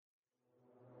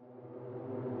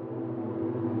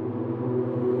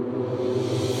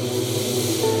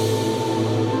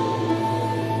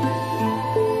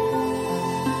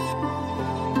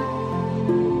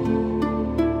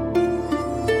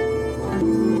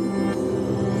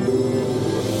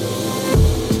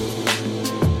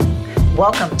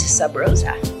Welcome to Sub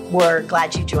Rosa. We're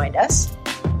glad you joined us.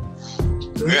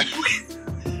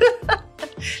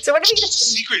 So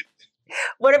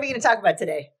what are we going to talk about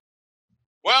today?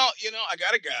 Well, I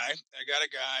got a guy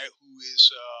who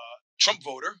is a Trump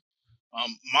voter,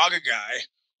 MAGA guy,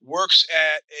 works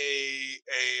at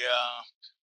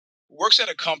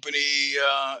a company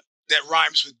that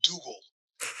rhymes with Dougal,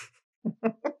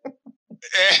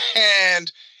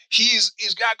 and he's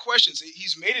got questions.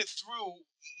 He's made it through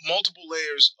multiple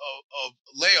layers of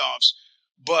layoffs,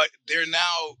 but they're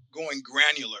now going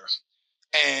granular.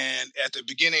 And at the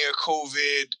beginning of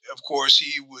COVID, of course,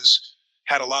 he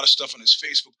had a lot of stuff on his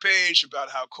Facebook page about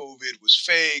how COVID was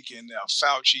fake and how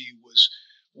Fauci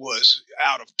was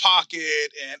out of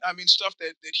pocket, and I mean stuff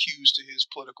that hews to his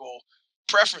political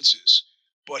preferences.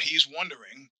 But he's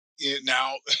wondering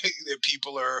now that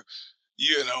people are,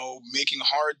 making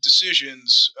hard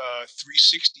decisions,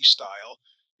 360 style,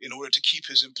 in order to keep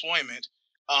his employment.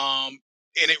 And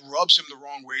it rubs him the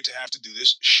wrong way to have to do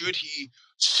this. Should he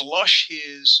flush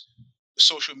his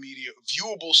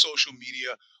viewable social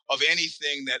media of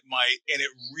anything that might, and it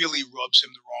really rubs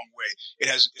him the wrong way. It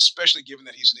has, especially given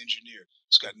that he's an engineer.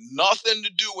 It's got nothing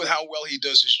to do with how well he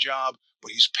does his job,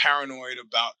 but he's paranoid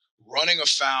about running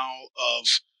afoul of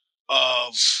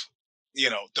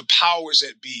the powers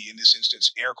that be, in this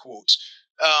instance, air quotes.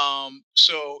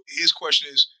 So his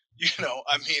question is, in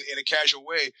a casual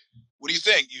way, what do you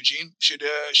think, Eugene? Should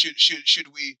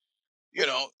we,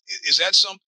 is that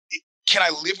can I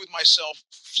live with myself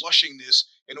flushing this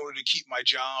in order to keep my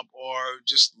job, or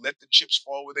just let the chips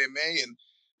fall where they may? And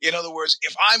in other words,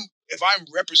 if I'm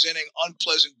representing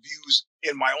unpleasant views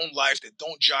in my own life that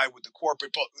don't jive with the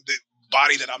corporate the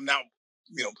body that I'm now,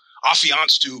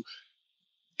 affianced to,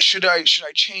 should I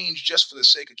change just for the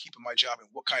sake of keeping my job? And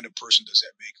what kind of person does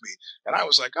that make me? And I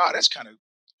was like, that's kind of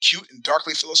cute and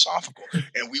darkly philosophical,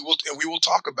 and we will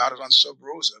talk about it on Sub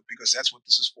Rosa, because that's what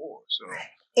this is for. So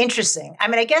interesting. I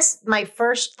mean, I guess my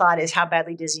first thought is, how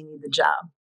badly does he need the job?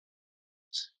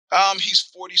 He's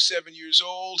 47 years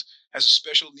old, has a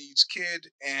special needs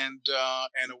kid, and a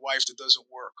wife that doesn't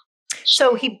work.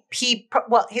 So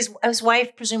his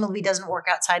wife presumably doesn't work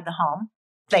outside the home.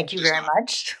 Thank you very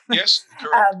much. Yes,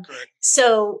 correct.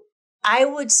 So I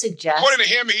would suggest, according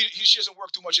to him, he doesn't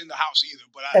work too much in the house either.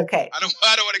 But I don't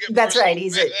want to get. That's personal. right.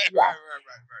 He's right.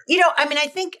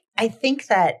 I think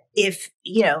that if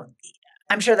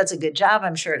I'm sure that's a good job.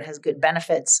 I'm sure it has good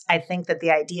benefits. I think that the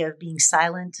idea of being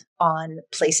silent on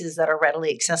places that are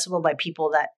readily accessible by people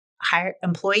that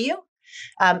employ you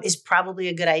is probably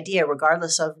a good idea,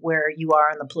 regardless of where you are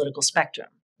on the political spectrum.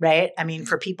 Right. I mean,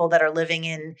 for people that are living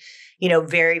in,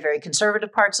 very, very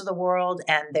conservative parts of the world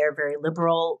and they're very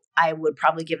liberal, I would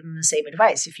probably give them the same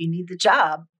advice. If you need the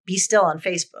job, be still on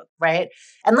Facebook. Right.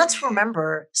 And let's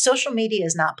remember, social media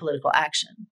is not political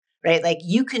action. Right. Like,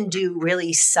 you can do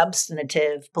really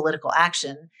substantive political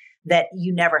action that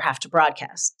you never have to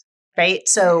broadcast. Right.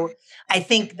 So I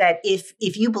think that if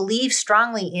you believe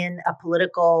strongly in a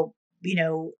political,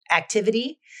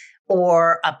 activity,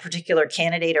 or a particular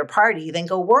candidate or party, then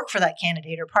go work for that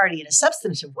candidate or party in a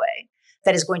substantive way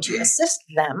that is going to assist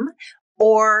them,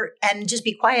 and just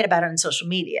be quiet about it on social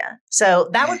media. So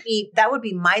that would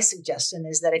be my suggestion,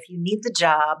 is that if you need the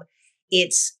job,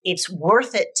 it's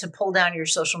worth it to pull down your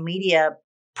social media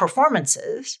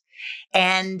performances.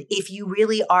 And if you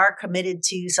really are committed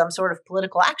to some sort of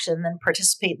political action, then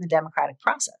participate in the democratic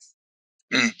process.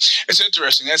 It's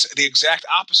interesting. That's the exact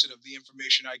opposite of the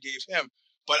information I gave him.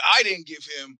 But I didn't give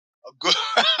him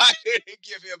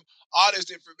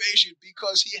honest information,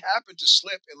 because he happened to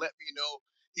slip and let me know.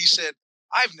 He said,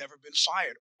 I've never been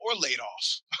fired or laid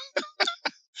off.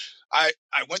 I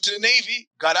went to the Navy,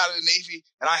 got out of the Navy,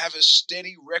 and I have a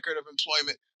steady record of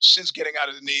employment since getting out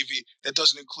of the Navy that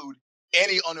doesn't include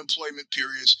any unemployment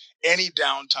periods, any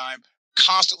downtime,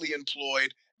 constantly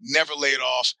employed, never laid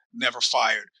off, never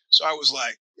fired. So I was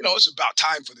like, it's about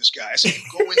time for this guy. I said, you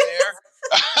go in there.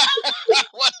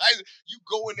 You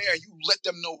go in there and you let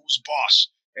them know who's boss.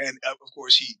 And of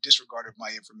course, he disregarded my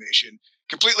information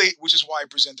completely, which is why I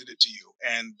presented it to you.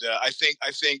 And I think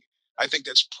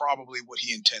that's probably what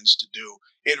he intends to do.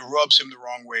 It rubs him the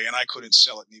wrong way, and I couldn't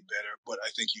sell it any better. But I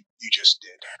think you just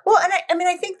did. Well, and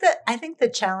I think the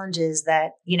challenge is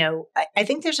that I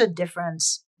think there's a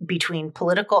difference between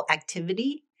political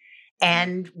activity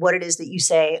and what it is that you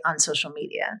say on social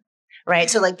media. Right.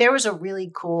 So like, there was a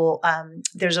really cool,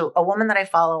 there's a woman that I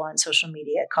follow on social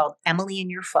media called Emily in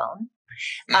Your Phone.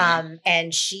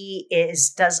 And she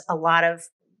does a lot of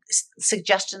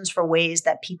suggestions for ways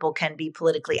that people can be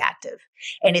politically active.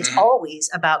 And it's always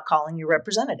about calling your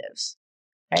representatives.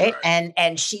 right? Right.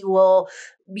 And she will,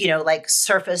 like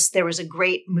surface. There was a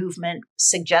great movement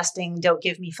suggesting don't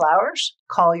give me flowers,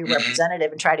 call your Mm-hmm.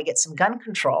 representative and try to get some gun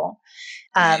control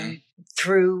Mm-hmm.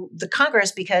 through the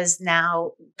Congress, because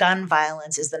now gun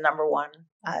violence is the number one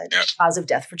Yep. cause of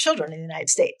death for children in the United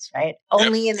States, right? Yep.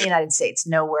 Only in the United States,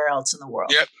 nowhere else in the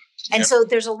world. Yep. And so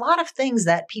there's a lot of things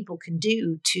that people can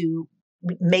do to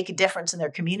make a difference in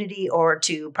their community or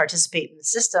to participate in the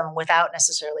system without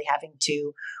necessarily having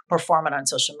to perform it on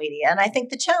social media. And I think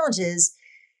the challenge is,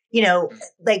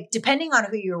 like depending on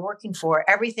who you're working for,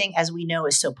 everything, as we know,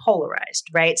 is so polarized,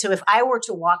 right? So if I were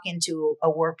to walk into a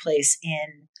workplace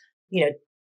in,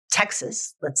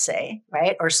 Texas, let's say,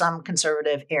 right, or some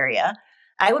conservative area,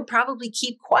 I would probably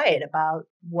keep quiet about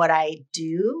what I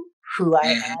do, who I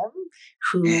Mm-hmm. am,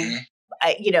 who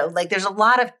Mm-hmm. like there's a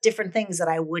lot of different things that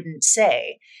I wouldn't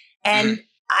say. And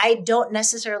I don't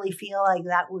necessarily feel like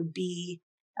that would be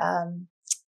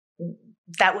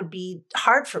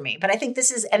hard for me. But I think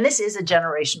this is a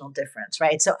generational difference,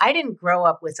 right? So I didn't grow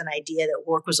up with an idea that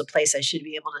work was a place I should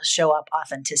be able to show up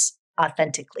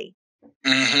authentically.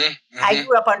 Mm-hmm. Mm-hmm. I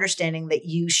grew up understanding that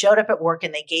you showed up at work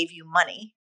and they gave you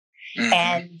money, Mm-hmm.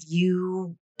 and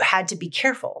you had to be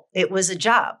careful. It was a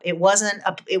job. It wasn't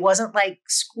like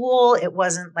school. It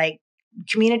wasn't like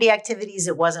community activities.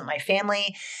 It wasn't my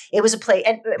family. It was a play.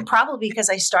 And probably because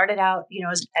I started out,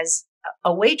 as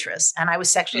a waitress, and I was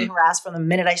sexually harassed from the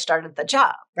minute I started the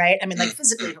job, right? I mean, like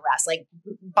physically harassed, like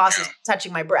bosses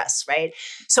touching my breasts, right?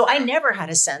 So I never had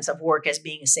a sense of work as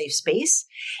being a safe space.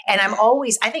 And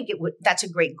I think that's a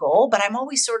great goal, but I'm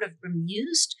always sort of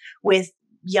bemused with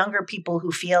younger people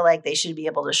who feel like they should be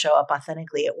able to show up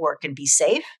authentically at work and be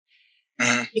safe,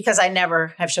 because I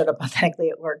never have showed up authentically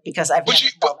at work because I've never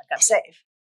felt like I'm safe.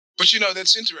 But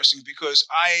that's interesting, because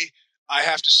I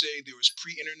have to say there was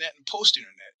pre-internet and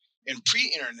post-internet. And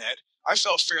pre-internet, I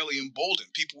felt fairly emboldened.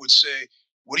 People would say,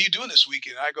 "What are you doing this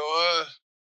weekend?" I go,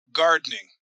 gardening.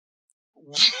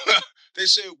 They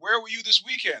say, "Where were you this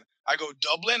weekend?" I go,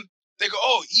 "Dublin." They go,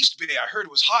 "Oh, East Bay. I heard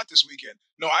it was hot this weekend."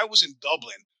 No, I was in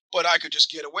Dublin, but I could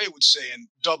just get away with saying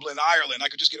Dublin, Ireland. I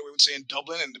could just get away with saying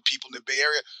Dublin and the people in the Bay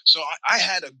Area. So I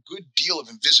had a good deal of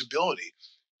invisibility.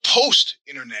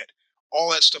 Post-internet, all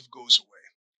that stuff goes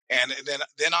away. And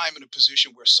then I'm in a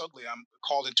position where suddenly I'm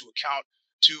called into account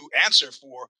to answer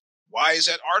for, why is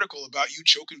that article about you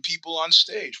choking people on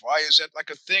stage? Why is that like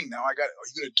a thing? Now are you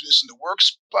going to do this in the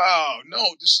works? Oh, no,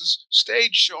 this is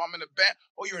stage show. I'm in a band.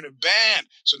 Oh, you're in a band.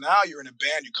 So now you're in a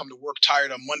band. You come to work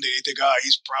tired on Monday. They think,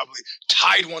 he's probably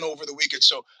tied one over the weekend.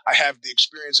 So I have the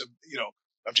experience of,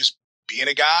 of just being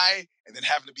a guy and then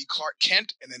having to be Clark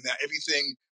Kent, and then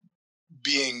everything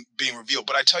being revealed.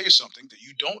 But I tell you something that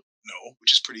you don't know,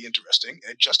 which is pretty interesting.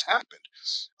 It just happened.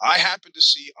 I happened to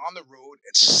see on the road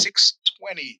at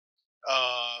 6:20,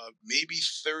 maybe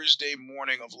Thursday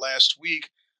morning of last week,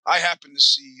 I happened to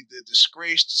see the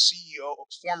disgraced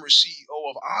former CEO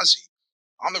of Ozzy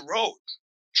on the road,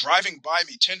 driving by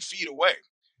me 10 feet away.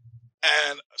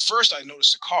 And first I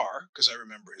noticed the car, because I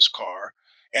remember his car.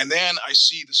 And then I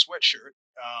see the sweatshirt.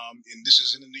 And this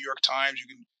is in the New York Times. You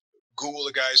can Google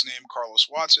the guy's name, Carlos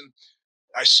Watson.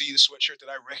 I see the sweatshirt that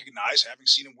I recognize, having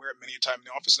seen him wear it many a time in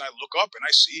the office, and I look up and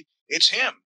I see it's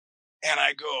him. And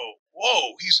I go,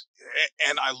 whoa,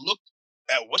 and I look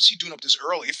at what's he doing up this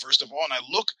early, first of all, and I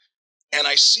look and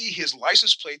I see his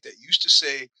license plate that used to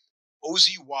say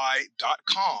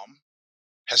OZY.com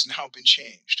has now been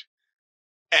changed.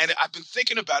 And I've been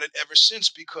thinking about it ever since,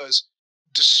 because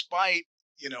despite,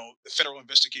 the federal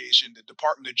investigation, the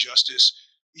Department of Justice,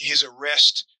 his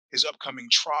arrest, his upcoming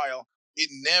trial, it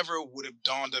never would have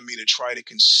dawned on me to try to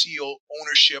conceal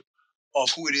ownership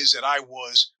of who it is that I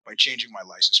was by changing my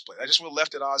license plate. I just would have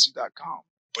left it Ozzy.com,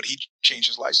 but he changed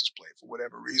his license plate for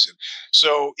whatever reason.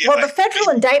 So, the federal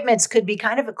indictments could be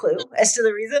kind of a clue as to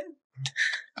the reason.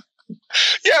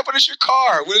 Yeah, but it's your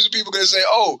car. What is the people going to say?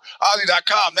 Oh,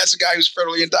 Ozzy.com, that's the guy who's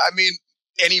federally indicted. I mean,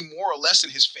 any more or less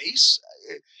in his face?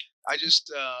 I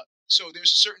just, so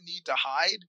there's a certain need to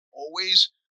hide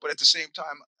always, but at the same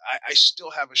time, I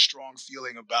still have a strong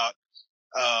feeling about,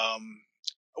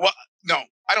 no,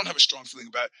 I don't have a strong feeling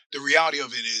about it. The reality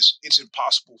of it is it's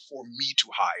impossible for me to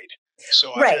hide.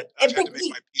 So right. I've had to make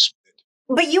my peace with it.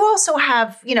 But you also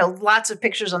have, lots of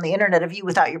pictures on the internet of you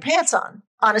without your pants on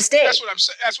a stage. That's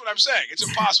what I'm saying. It's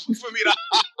impossible for me to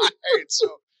hide.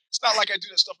 So it's not like I do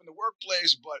that stuff in the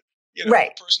workplace, but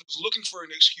right. The person who's looking for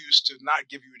an excuse to not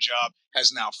give you a job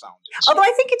has now found it. So. Although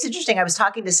I think it's interesting. I was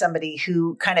talking to somebody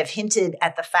who kind of hinted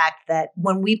at the fact that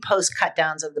when we post cut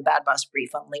downs of the Bad Boss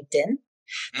Brief on LinkedIn,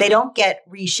 they don't get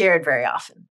reshared very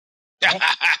often. Right?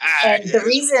 And the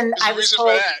reason I was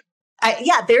told,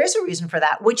 Yeah, there is a reason for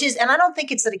that, which is, and I don't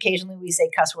think it's that occasionally we say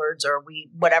cuss words or we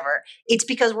whatever. It's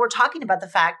because we're talking about the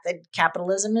fact that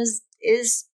capitalism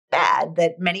is bad,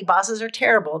 that many bosses are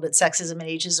terrible, that sexism and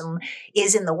ageism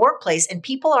is in the workplace, and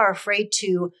people are afraid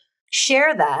to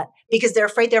share that because they're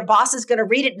afraid their boss is going to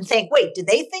read it and think, wait, do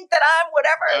they think that I'm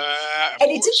whatever?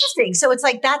 And it's interesting. So it's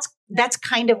like that's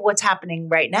kind of what's happening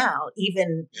right now,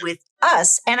 even with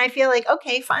us. And I feel like,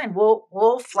 okay, fine,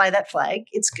 we'll fly that flag.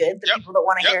 It's good. The people that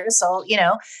want to hear us all,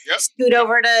 scoot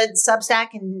over to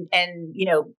Substack and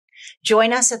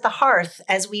join us at the hearth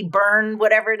as we burn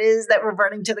whatever it is that we're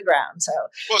burning to the ground. So,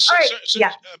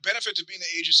 a benefit to being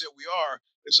the ages that we are.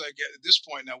 It's like at this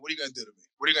point now, what are you going to do to me?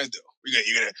 What are you going to do?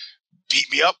 You're going to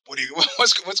beat me up?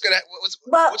 What's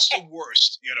the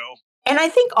worst? And I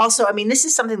think also, I mean, this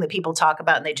is something that people talk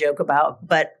about and they joke about,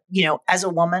 but as a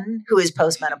woman who is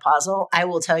postmenopausal, I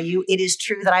will tell you, it is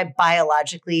true that I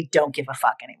biologically don't give a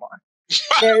fuck anymore.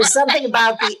 There is something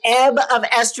about the ebb of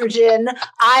estrogen.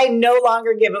 I no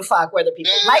longer give a fuck whether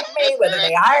people like me, whether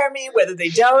they hire me, whether they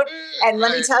don't. And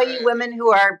let me tell you, women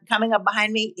who are coming up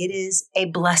behind me, it is a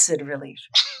blessed relief.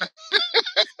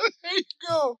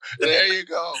 There you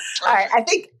go. Perfect. All right. I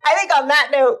think on that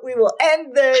note, we will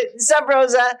end the Sub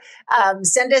Rosa.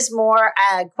 Send us more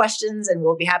questions and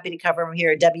we'll be happy to cover them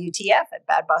here at WTF at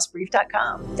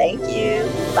badbossbrief.com. Thank you.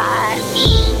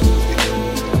 Bye.